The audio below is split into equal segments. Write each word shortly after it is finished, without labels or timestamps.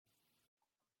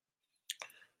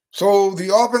So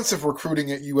the offensive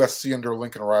recruiting at USC under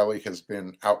Lincoln Riley has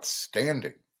been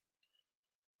outstanding.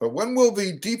 But when will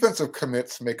the defensive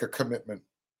commits make a commitment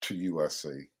to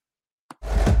USC?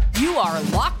 You are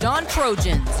Locked On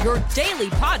Trojans, your daily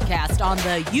podcast on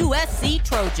the USC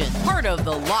Trojans, part of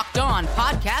the Locked On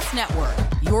Podcast Network,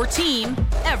 your team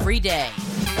every day.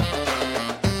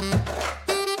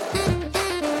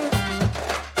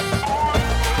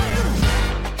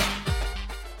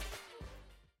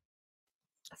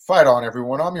 Fight on,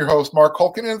 everyone. I'm your host, Mark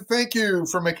Culkin, and thank you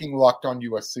for making Locked On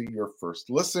USC your first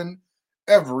listen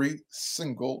every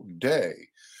single day.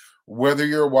 Whether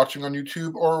you're watching on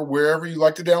YouTube or wherever you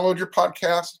like to download your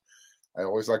podcast, I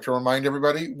always like to remind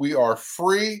everybody we are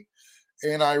free,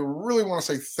 and I really want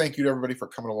to say thank you to everybody for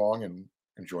coming along and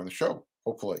enjoying the show,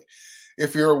 hopefully.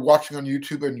 If you're watching on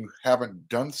YouTube and you haven't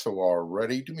done so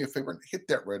already, do me a favor and hit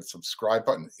that red subscribe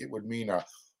button. It would mean a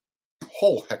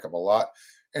whole heck of a lot.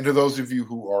 And to those of you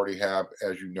who already have,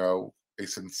 as you know, a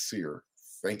sincere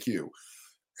thank you.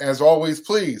 As always,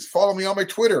 please follow me on my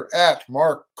Twitter at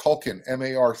Mark Culkin,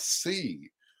 MarkKulkin.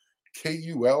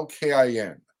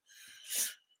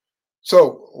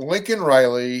 So Lincoln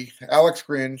Riley, Alex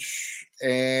Grinch,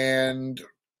 and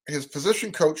his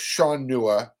position coach, Shaun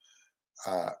Nua,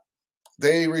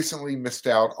 they recently missed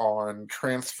out on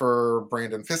transfer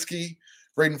Braden Fiske,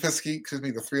 the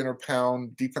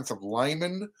 300-pound defensive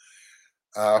lineman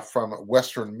from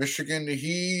Western Michigan.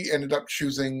 He ended up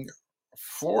choosing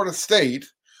Florida State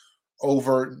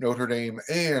over Notre Dame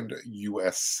and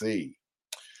USC.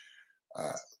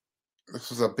 This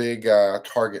was a big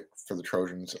target for the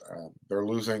Trojans. They're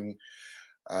losing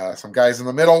some guys in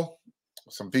the middle,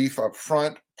 some beef up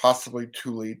front, possibly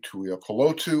Tuli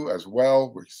Tuipulotu as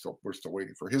well. We're still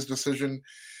waiting for his decision.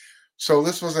 So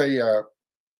this was Mr.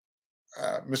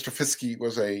 Fiske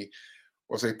was a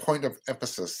point of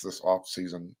emphasis this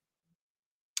offseason.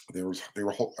 They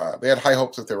had high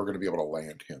hopes that they were going to be able to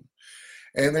land him.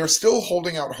 And they're still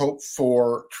holding out hope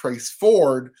for Trace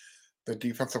Ford, the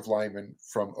defensive lineman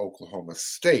from Oklahoma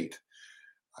State.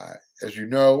 As you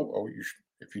know, or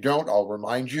if you don't, I'll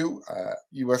remind you,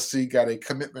 USC got a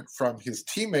commitment from his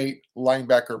teammate,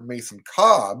 linebacker Mason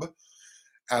Cobb,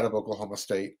 out of Oklahoma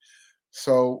State.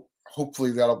 So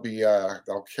hopefully that'll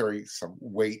carry some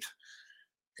weight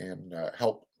and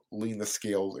help lean the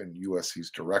scales in USC's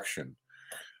direction.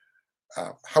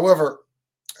 However,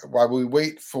 while we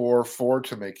wait for Ford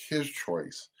to make his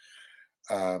choice,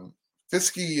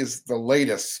 Fiske is the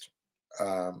latest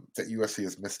that USC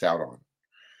has missed out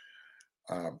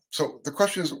on. So the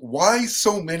question is, why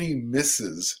so many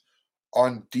misses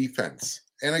on defense?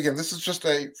 And again, this is just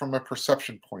from a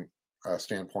perception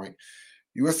standpoint.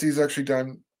 USC has actually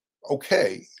done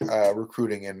okay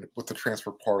recruiting and with the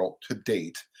transfer portal to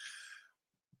date.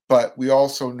 But we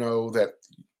also know that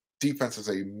defense is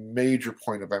a major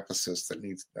point of emphasis that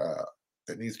needs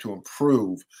to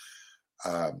improve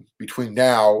between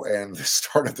now and the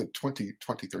start of the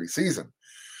 2023 season.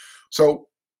 So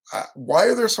why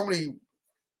are there so many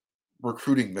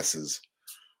recruiting misses,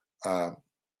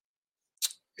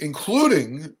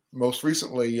 including most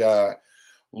recently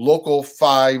local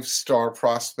 5-star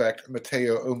prospect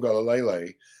Mateo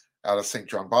Ungalele out of St.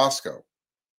 John Bosco?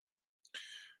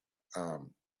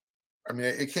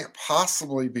 It can't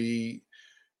possibly be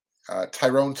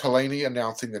Tyrone Taleni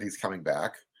announcing that he's coming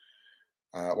back.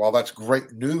 While that's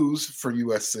great news for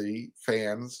USC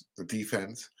fans, the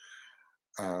defense,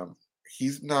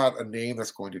 he's not a name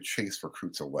that's going to chase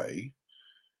recruits away.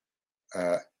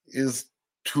 Is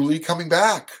Tuli coming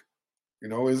back?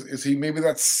 Is he maybe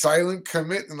that silent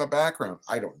commit in the background?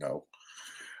 I don't know.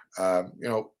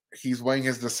 He's weighing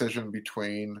his decision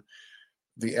between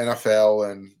the NFL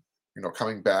and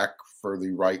coming back for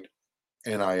the right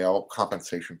NIL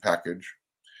compensation package.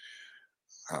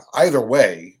 Either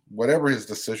way, whatever his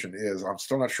decision is, I'm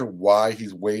still not sure why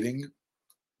he's waiting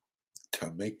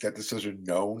to make that decision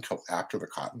known until after the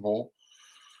Cotton Bowl.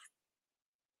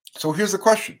 So here's the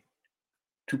question.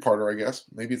 Two-parter, I guess.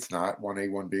 Maybe it's not. 1A,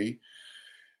 1B.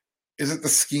 Is it the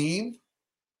scheme?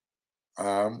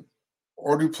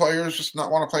 Or do players just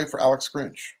not want to play for Alex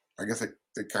Grinch? I guess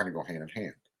they kind of go hand in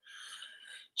hand.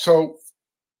 So,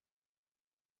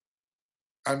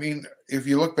 if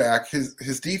you look back,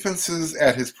 his defenses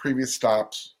at his previous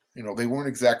stops, they weren't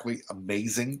exactly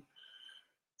amazing.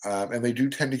 And they do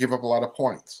tend to give up a lot of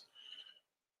points.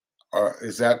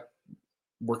 Is that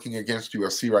working against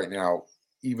USC right now,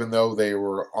 even though they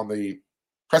were on the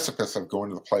precipice of going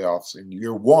to the playoffs in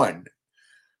year one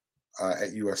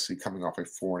at USC, coming off a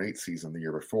 4-8 season the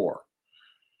year before?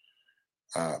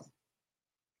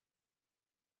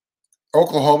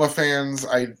 Oklahoma fans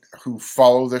who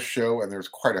follow this show, and there's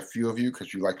quite a few of you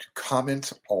because you like to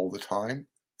comment all the time.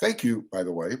 Thank you, by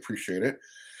the way. Appreciate it.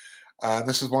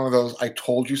 This is one of those I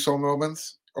told you so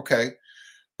moments. Okay.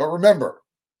 But remember,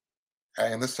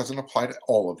 and this doesn't apply to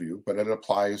all of you, but it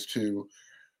applies to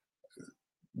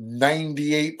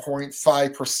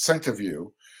 98.5% of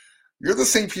you. You're the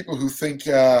same people who think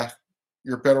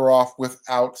you're better off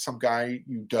without some guy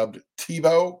you dubbed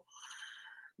Tebow,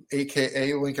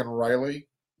 aka Lincoln Riley.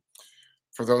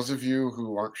 For those of you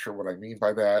who aren't sure what I mean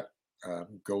by that,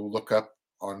 go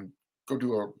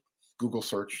do a Google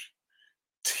search,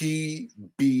 TBOW,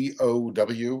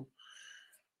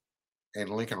 and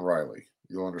Lincoln Riley.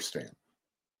 You'll understand.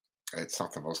 It's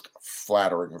not the most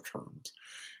flattering of terms,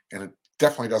 and it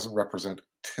definitely doesn't represent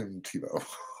Tim Tebow.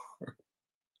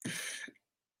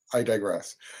 I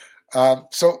digress.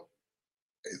 So,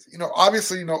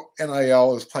 obviously,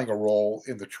 NIL is playing a role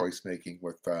in the choice making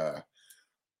with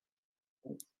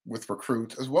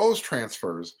recruits as well as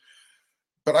transfers,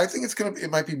 but I think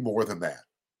it might be more than that.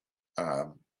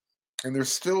 And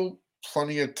there's still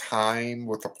plenty of time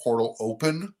with the portal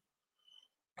open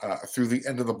through the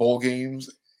end of the bowl games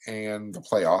and the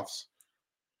playoffs.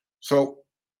 So,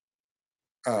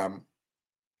 and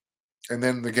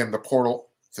then again,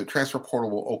 the transfer portal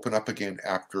will open up again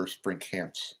after spring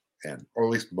camps end, or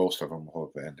at least most of them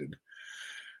will have ended.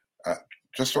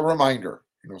 Just a reminder,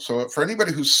 so for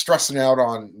anybody who's stressing out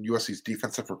on USC's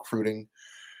defensive recruiting,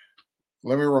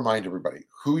 let me remind everybody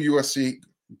who USC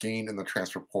gained in the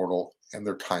transfer portal and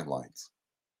their timelines.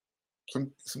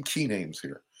 Some key names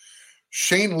here.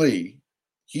 Shane Lee,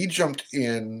 he jumped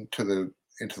into the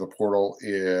portal.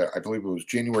 I believe it was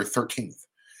January 13th.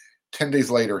 10 days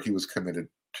later, he was committed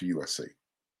to USC.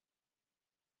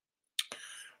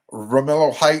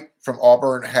 Romello Height from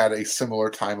Auburn had a similar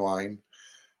timeline,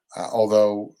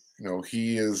 although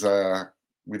he is.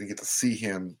 We didn't get to see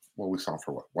him. Well, we saw him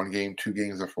for 1 game, 2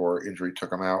 games before injury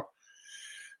took him out.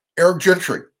 Eric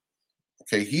Gentry.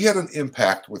 Okay, he had an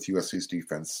impact with USC's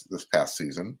defense this past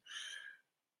season.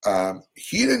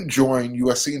 He didn't join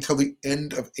USC until the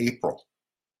end of April.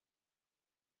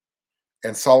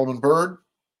 And Solomon Byrd,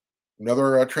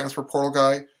 another transfer portal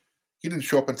guy, he didn't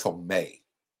show up until May.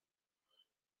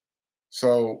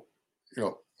 So,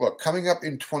 look, coming up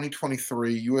in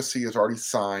 2023, USC has already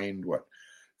signed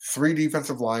 3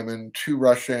 defensive linemen, 2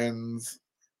 rush ends,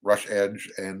 rush edge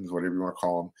ends, whatever you want to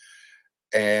call them,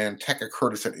 and Tekka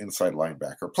Curtis at inside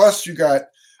linebacker. Plus, you got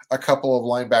a couple of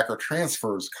linebacker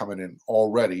transfers coming in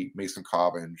already, Mason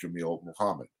Cobb and Jamil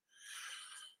Muhammad.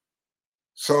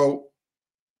 So,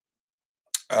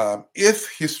 if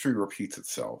history repeats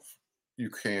itself, you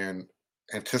can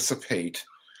anticipate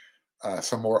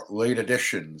some more late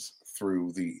additions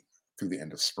through the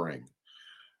end of spring.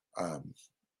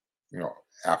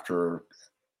 After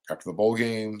the bowl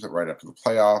games, right after the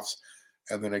playoffs,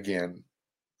 and then again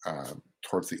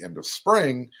towards the end of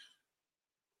spring,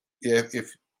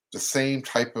 if the same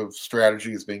type of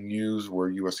strategy is being used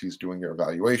where USC is doing their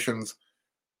evaluations,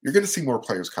 you're going to see more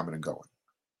players coming and going.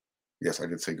 Yes, I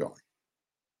did say going.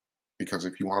 Because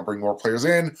if you want to bring more players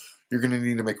in, you're going to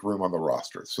need to make room on the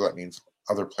roster. So that means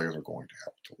other players are going to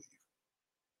have to leave.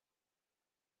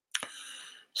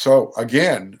 So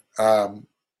again, the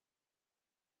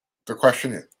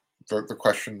question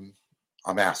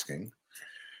I'm asking,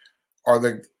 are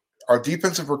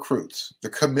defensive recruits, the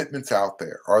commitments out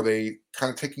there, are they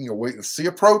kind of taking a wait and see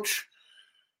approach?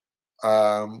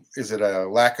 Is it a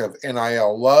lack of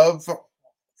NIL love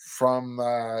from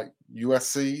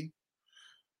USC?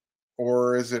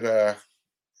 Or is it an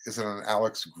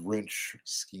Alex Grinch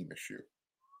scheme issue?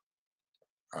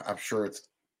 I'm sure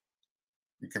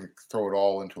you can throw it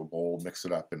all into a bowl, mix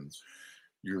it up, and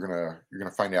you're gonna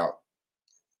find out.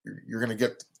 You're gonna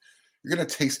get a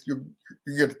taste of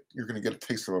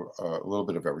a little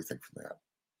bit of everything from that.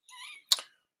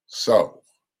 So,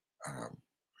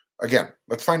 again,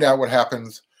 let's find out what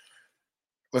happens.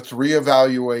 Let's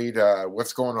reevaluate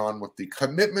what's going on with the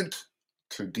commitment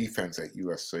to defense at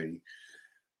USC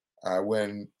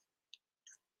when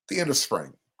the end of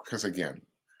spring, because again,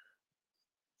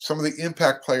 some of the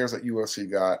impact players that USC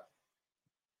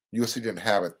didn't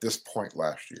have at this point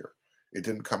last year. It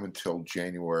didn't come until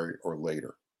January or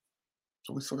later.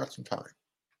 So we still got some time.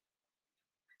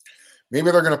 Maybe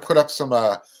they're going to put up some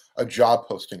a job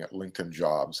posting at LinkedIn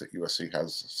Jobs that USC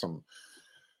has some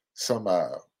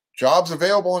jobs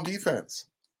available on defense.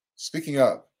 Speaking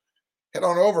of, head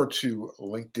on over to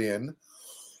LinkedIn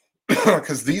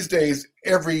because these days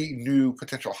every new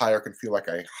potential hire can feel like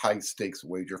a high stakes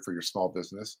wager for your small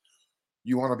business.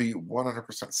 You want to be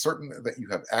 100% certain that you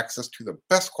have access to the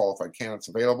best qualified candidates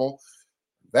available.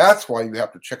 That's why you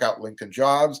have to check out LinkedIn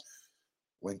Jobs.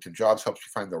 LinkedIn Jobs helps you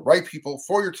find the right people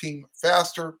for your team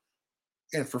faster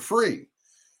and for free.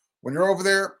 When you're over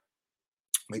there,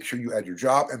 make sure you add your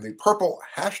job and the purple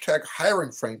hashtag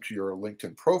hiring frame to your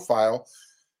LinkedIn profile.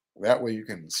 That way you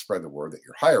can spread the word that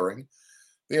you're hiring.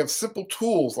 They have simple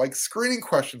tools like screening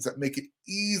questions that make it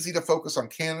easy to focus on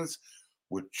candidates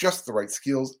with just the right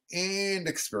skills and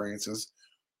experiences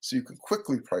so you can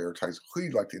quickly prioritize who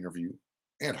you'd like to interview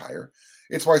and hire.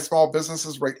 It's why small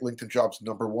businesses rate LinkedIn Jobs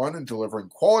 #1 in delivering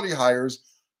quality hires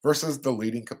versus the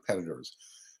leading competitors.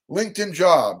 LinkedIn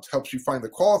Jobs helps you find the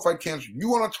qualified candidates you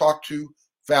want to talk to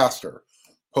faster.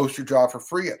 Post your job for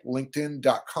free at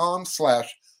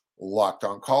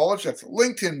linkedin.com/LockedOnCollege. That's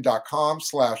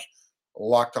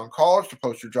linkedin.com/LockedOnCollege to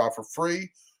post your job for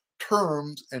free.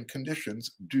 Terms and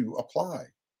conditions do apply.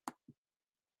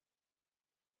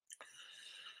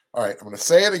 All right, I'm going to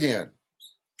say it again.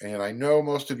 And I know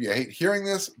most of you hate hearing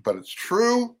this, but it's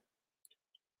true.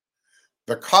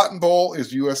 The Cotton Bowl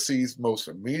is USC's most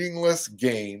meaningless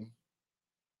game, ...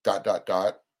 I'm going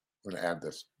to add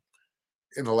this,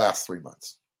 in the last 3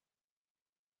 months.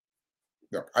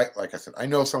 Look, like I said, I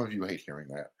know some of you hate hearing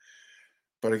that.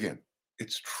 But again,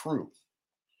 it's true.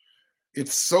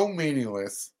 It's so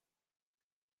meaningless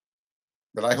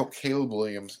that I hope Caleb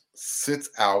Williams sits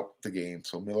out the game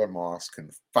so Miller Moss can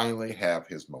finally have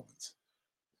his moments.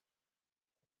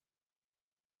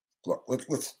 Look,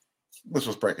 let's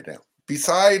just break it down.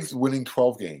 Besides winning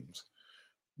 12 games,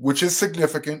 which is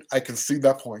significant, I can see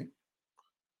that point.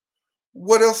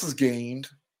 What else is gained?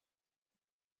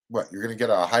 What, you're going to get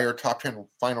a higher top 10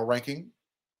 final ranking?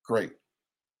 Great.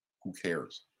 Who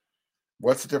cares?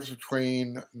 What's the difference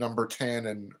between number 10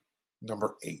 and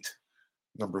number 8,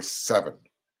 number 7?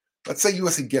 Let's say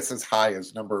USC gets as high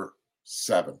as number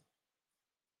 7.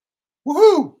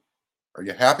 Woohoo! Are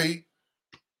you happy?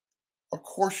 Of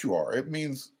course you are. It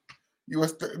means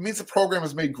the program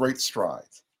has made great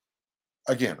strides.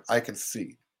 Again, I can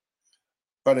see.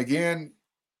 But again,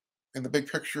 in the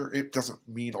big picture, it doesn't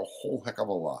mean a whole heck of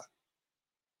a lot.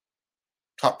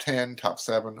 Top 10, top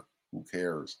 7, who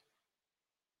cares?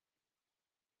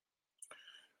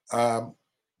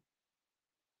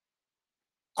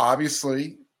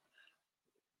 Obviously,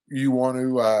 you want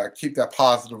to keep that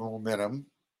positive momentum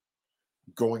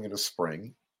going into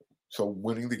spring. So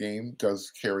winning the game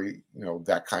does carry,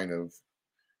 that kind of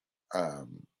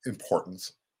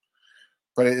importance.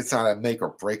 But it's not a make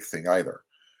or break thing either.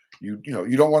 You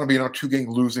don't want to be on a 2-game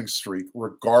losing streak,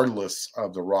 regardless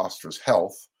of the roster's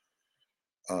health.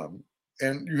 And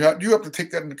you have to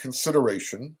take that into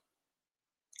consideration.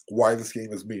 Why this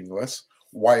game is meaningless.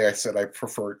 Why I said I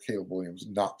prefer Caleb Williams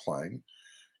not playing.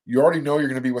 You already know you're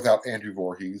going to be without Andrew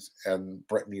Voorhees and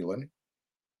Brett Nealon.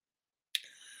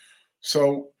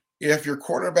 So if your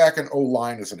quarterback and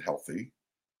O-line isn't healthy,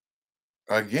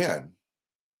 again,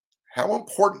 how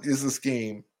important is this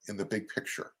game in the big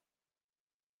picture?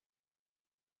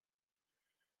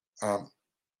 And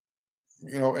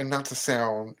not to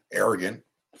sound arrogant,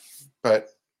 but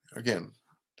again,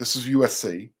 this is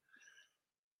USC.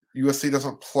 USC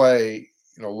doesn't play,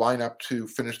 line up to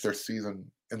finish their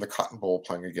season in the Cotton Bowl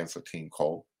playing against a team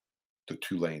called the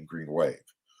Tulane Green Wave.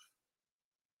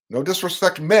 No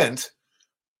disrespect meant,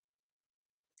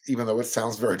 even though it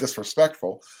sounds very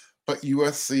disrespectful, but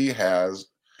USC has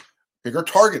bigger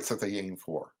targets that they aim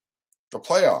for. The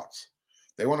playoffs.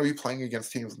 They want to be playing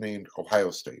against teams named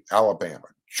Ohio State, Alabama,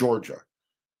 Georgia,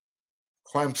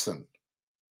 Clemson.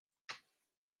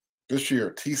 This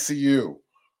year, TCU.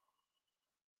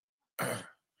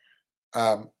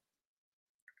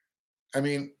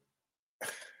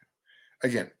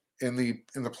 Again, in the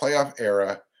playoff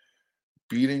era,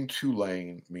 beating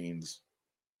Tulane means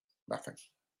nothing.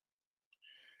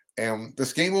 And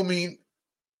this game will mean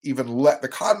even less. The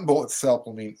Cotton Bowl itself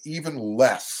will mean even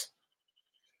less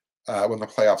when the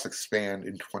playoffs expand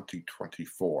in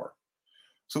 2024.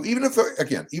 So even if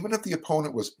the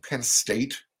opponent was Penn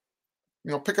State,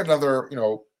 pick another,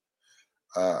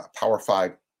 Power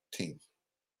 5 team.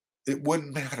 It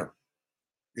wouldn't matter.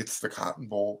 It's the Cotton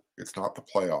Bowl. It's not the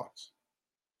playoffs.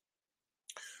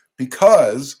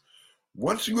 Because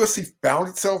once USC found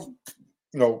itself,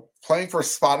 playing for a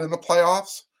spot in the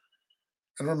playoffs,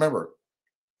 and remember,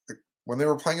 when they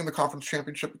were playing in the conference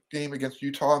championship game against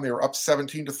Utah and they were up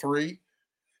 17-3,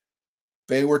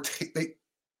 they were tasting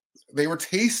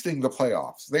the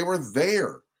playoffs. They were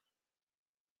there.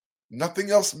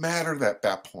 Nothing else mattered at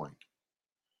that point.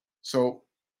 So,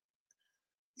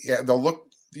 yeah, they'll look.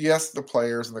 Yes, the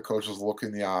players and the coaches look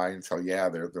in the eye and tell, yeah,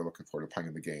 they're looking forward to playing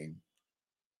in the game.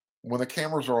 When the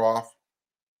cameras are off,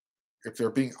 if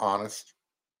they're being honest,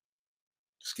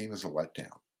 This game is a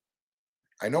letdown.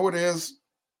 I know it is.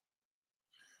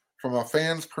 From a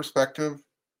fan's perspective,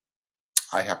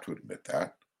 I have to admit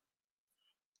that.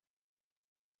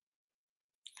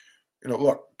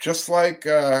 Look, just like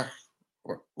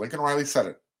Lincoln Riley said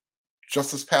it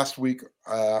just this past week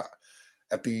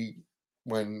at the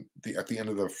end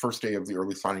of the first day of the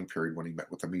early signing period when he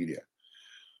met with the media.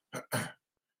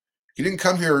 He didn't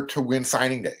come here to win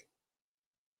signing day.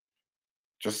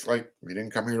 Just like we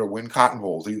didn't come here to win Cotton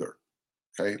Bowls either.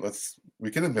 Okay,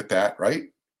 we can admit that, right?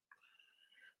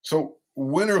 So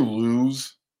win or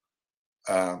lose,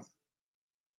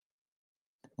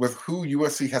 with who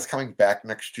USC has coming back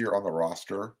next year on the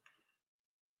roster,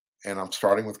 and I'm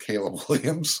starting with Caleb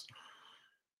Williams,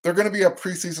 they're going to be a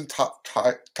preseason top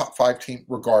 5 team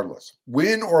regardless,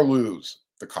 win or lose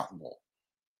the Cotton Bowl.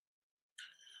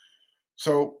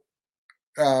 So,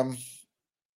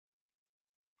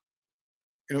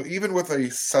 even with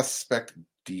a suspect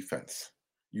defense,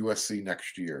 USC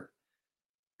next year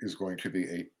is going to be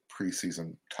a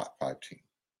preseason top 5 team.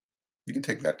 You can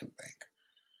take that to the bank.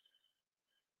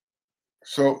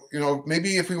 So,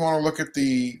 maybe if we want to look at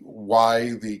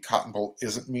why the Cotton Bowl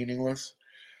isn't meaningless,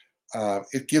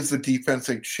 it gives the defense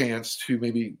a chance to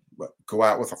maybe go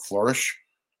out with a flourish,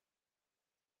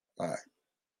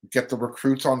 get the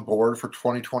recruits on board for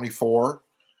 2024.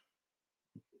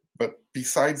 But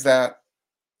besides that,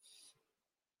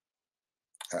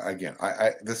 again,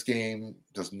 this game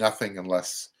does nothing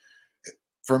unless,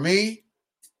 for me,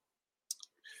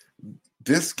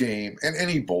 this game, and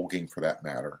any bowl game for that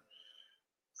matter,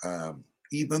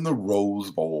 even the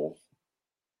Rose Bowl,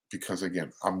 because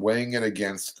again, I'm weighing it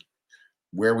against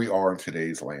where we are in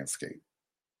today's landscape.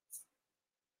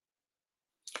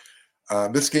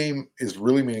 This game is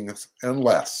really meaningless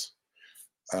unless,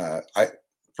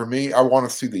 for me, I want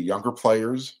to see the younger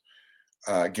players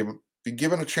be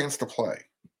given a chance to play,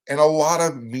 and a lot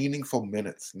of meaningful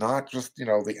minutes, not just the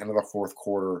end of the fourth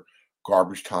quarter,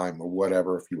 garbage time or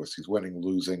whatever. If USC's winning,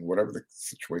 losing, whatever the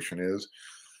situation is,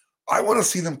 I want to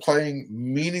see them playing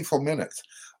meaningful minutes.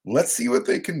 Let's see what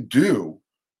they can do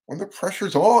when the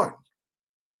pressure's on.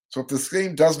 So if this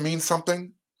game does mean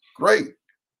something, great.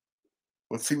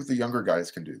 Let's see what the younger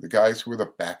guys can do, the guys who are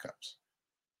the backups.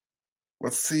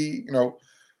 Let's see,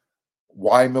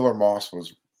 why Miller Moss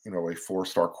was, a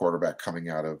 4-star quarterback coming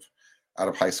out of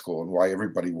high school, and why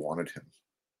everybody wanted him.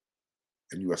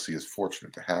 And USC is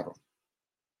fortunate to have him.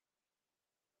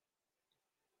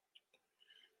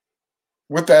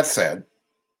 With that said,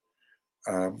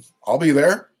 I'll be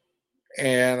there,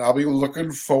 and I'll be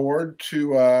looking forward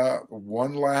to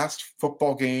one last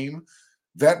football game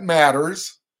that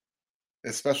matters,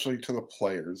 especially to the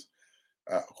players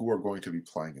who are going to be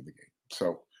playing in the game.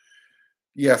 So,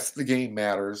 yes, the game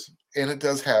matters, and it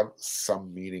does have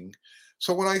some meaning.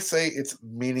 So when I say it's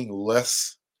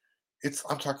meaningless,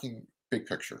 I'm talking big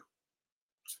picture.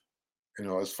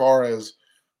 As far as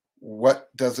what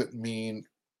does it mean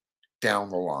down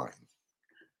the line?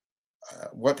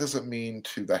 What does it mean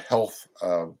to the health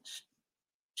of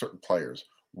certain players?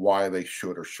 Why they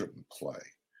should or shouldn't play?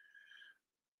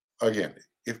 Again,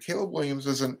 if Caleb Williams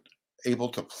isn't able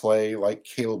to play like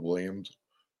Caleb Williams,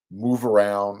 move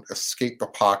around, escape the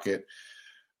pocket,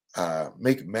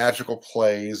 make magical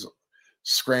plays,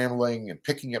 scrambling and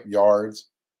picking up yards,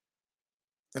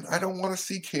 then I don't want to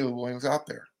see Caleb Williams out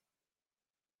there.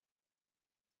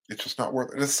 It's just not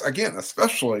worth it. Again,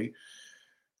 especially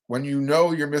when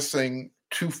you're missing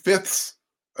 2/5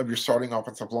 of your starting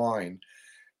offensive line.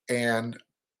 And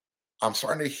I'm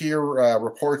starting to hear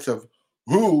reports of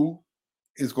who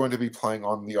is going to be playing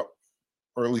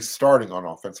or at least starting on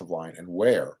offensive line and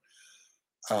where.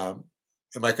 Am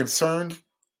I concerned?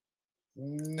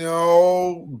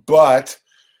 No, but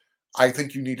I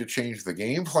think you need to change the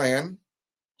game plan.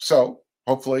 So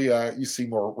hopefully you see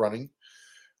more running,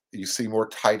 you see more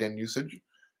tight end usage,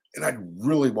 and I'd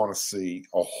really want to see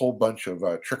a whole bunch of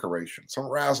trickeration, some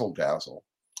razzle dazzle.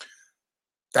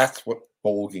 That's what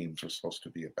bowl games are supposed to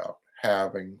be about: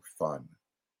 having fun,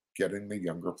 getting the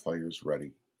younger players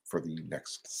ready for the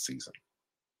next season.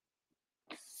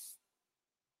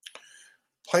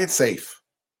 Play it safe.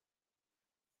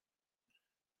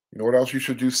 You know what else you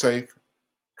should do safe?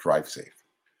 Drive safe.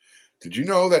 Did you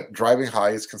know that driving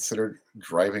high is considered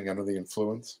driving under the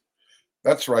influence?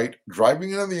 That's right.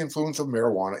 Driving under the influence of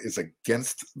marijuana is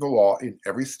against the law in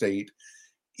every state,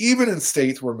 even in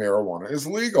states where marijuana is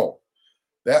legal.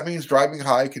 That means driving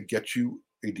high could get you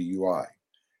a DUI.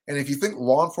 And if you think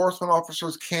law enforcement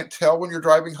officers can't tell when you're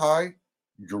driving high,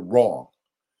 you're wrong.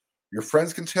 Your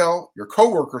friends can tell, your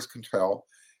coworkers can tell,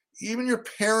 even your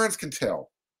parents can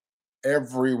tell.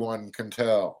 Everyone can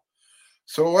tell.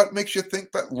 So what makes you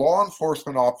think that law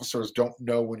enforcement officers don't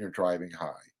know when you're driving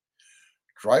high?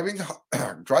 Driving,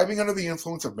 driving under the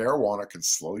influence of marijuana can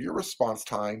slow your response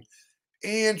time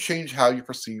and change how you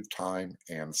perceive time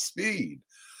and speed.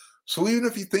 So even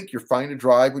if you think you're fine to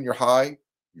drive when you're high,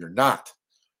 you're not.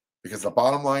 Because the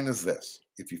bottom line is this: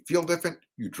 if you feel different,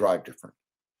 you drive different.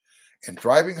 And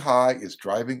driving high is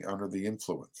driving under the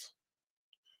influence.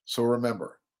 So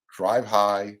remember, drive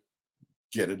high,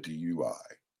 get a DUI.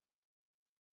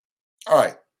 All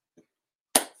right.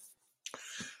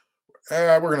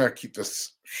 We're going to keep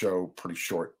this show pretty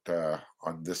short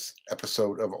on this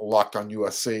episode of Locked on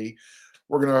USC.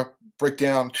 We're going to break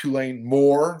down Tulane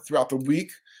more throughout the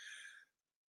week.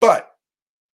 But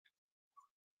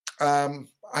I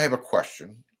have a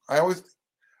question. I always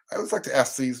like to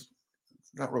ask these,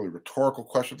 not really rhetorical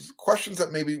questions, questions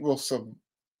that maybe will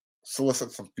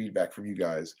solicit some feedback from you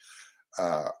guys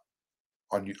on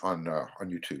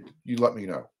YouTube. You let me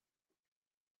know.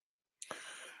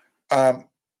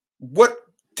 What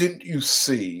didn't you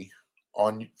see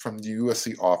from the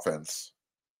USC offense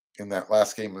in that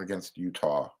last game against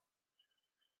Utah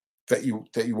that you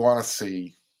want to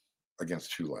see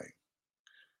against Tulane?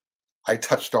 I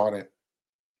touched on it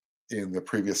in the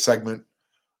previous segment.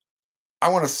 I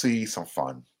want to see some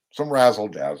fun, some razzle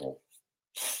dazzle,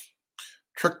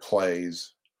 trick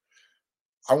plays.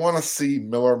 I want to see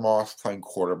Miller Moss playing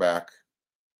quarterback.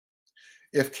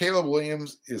 If Caleb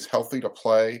Williams is healthy to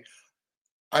play,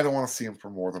 I don't want to see him for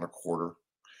more than a quarter.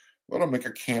 Let him make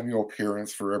a cameo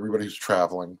appearance for everybody who's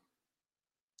traveling.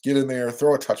 Get in there,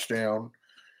 throw a touchdown,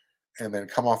 and then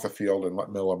come off the field and let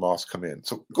Miller Moss come in.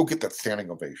 So go get that standing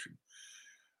ovation.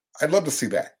 I'd love to see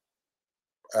that.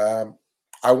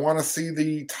 I want to see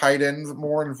the tight ends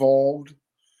more involved.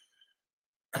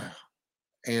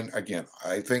 And again,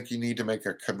 I think you need to make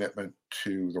a commitment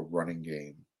to the running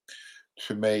game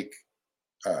to make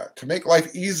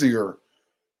life easier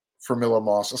for Miller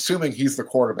Moss, assuming he's the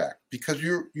quarterback, because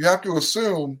you have to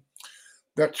assume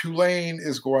that Tulane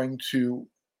is going to,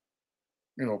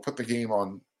 put the game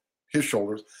on his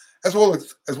shoulders, as well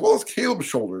as Caleb's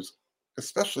shoulders,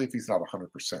 especially if he's not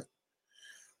 100%.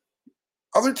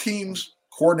 Other teams,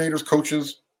 coordinators,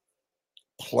 coaches,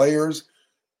 players,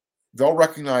 they'll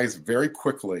recognize very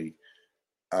quickly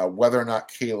whether or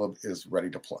not Caleb is ready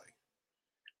to play,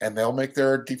 and they'll make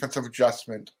their defensive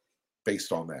adjustment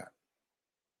based on that.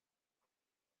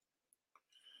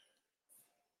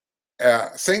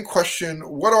 Same question.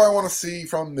 What do I want to see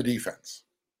from the defense?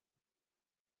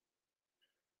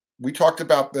 We talked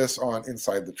about this on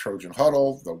Inside the Trojan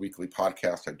Huddle, the weekly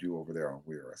podcast I do over there on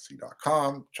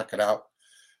WeAreSC.com. Check it out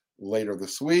later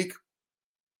this week.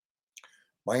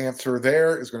 My answer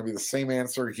there is going to be the same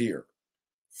answer here.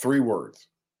 3 words.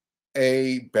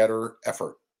 A better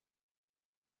effort.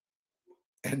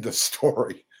 End of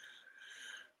story.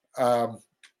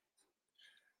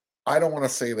 I don't want to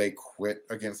say they quit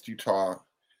against Utah,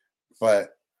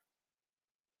 but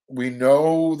we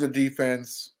know the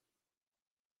defense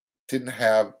didn't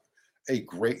have a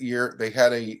great year. They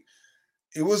had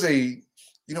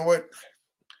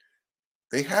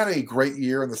they had a great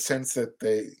year in the sense that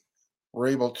they were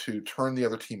able to turn the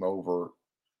other team over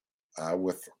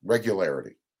with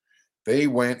regularity. They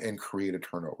went and created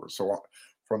turnovers. So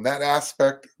from that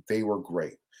aspect, they were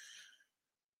great.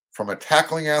 From a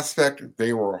tackling aspect,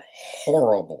 they were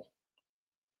horrible.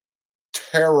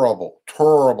 Terrible,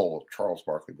 Charles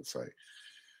Barkley would say.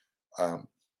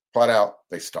 Flat out,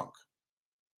 they stunk.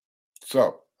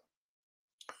 So,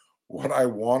 what I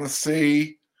want to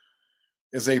see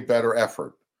is a better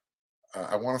effort.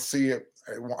 I want to see it.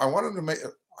 I want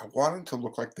them to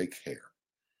look like they care.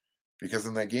 Because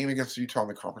in that game against Utah in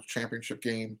the conference championship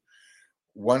game,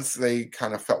 once they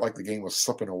kind of felt like the game was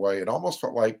slipping away, it almost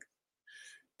felt like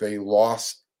they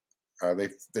lost.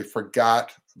 They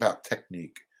forgot about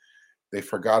technique. They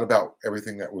forgot about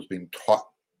everything that was being taught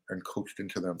and coached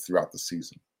into them throughout the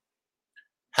season.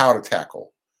 How to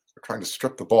tackle. They're trying to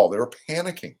strip the ball. They were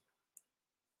panicking.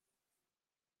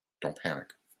 Don't panic.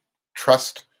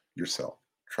 Trust yourself.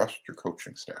 Trust your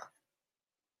coaching staff.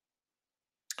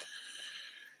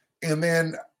 And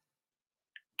then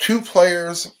 2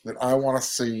 players that I want to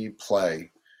see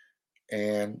play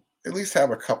and at least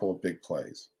have a couple of big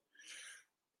plays.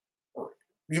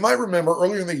 You might remember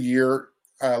earlier in the year,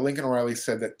 Lincoln Riley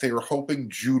said that they were hoping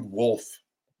Jude Wolfe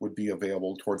would be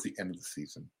available towards the end of the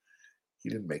season. He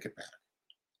didn't make it back.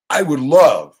 I would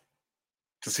love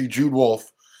to see Jude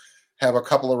Wolfe have a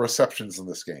couple of receptions in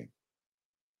this game.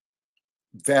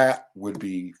 That would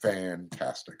be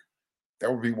fantastic.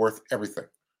 That would be worth everything,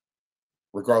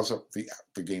 regardless of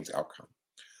the game's outcome.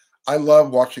 I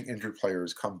love watching injured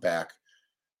players come back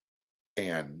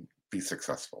and be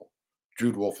successful.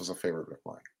 Jude Wolfe is a favorite of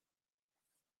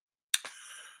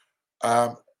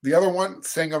mine. The other one,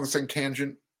 staying on the same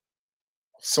tangent,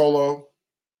 Solomon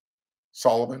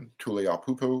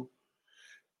Tuliaupupu.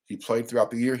 He played throughout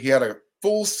the year. He had a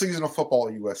full season of football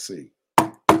at USC.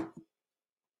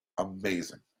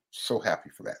 Amazing. So happy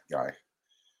for that guy.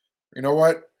 You know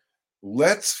what?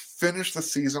 Let's finish the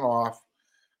season off.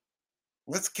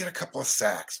 Let's get a couple of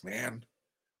sacks, man.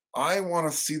 I want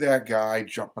to see that guy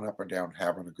jumping up and down,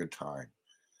 having a good time.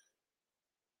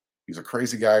 He's a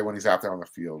crazy guy when he's out there on the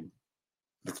field.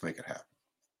 Let's make it happen.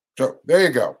 So there you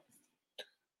go.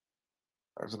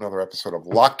 There's another episode of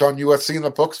Locked On USC in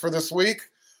the books for this week.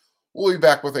 We'll be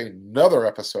back with another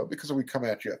episode because we come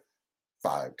at you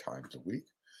 5 times a week.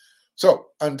 So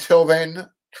until then,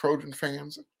 Trojan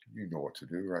fans, you know what to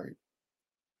do, right?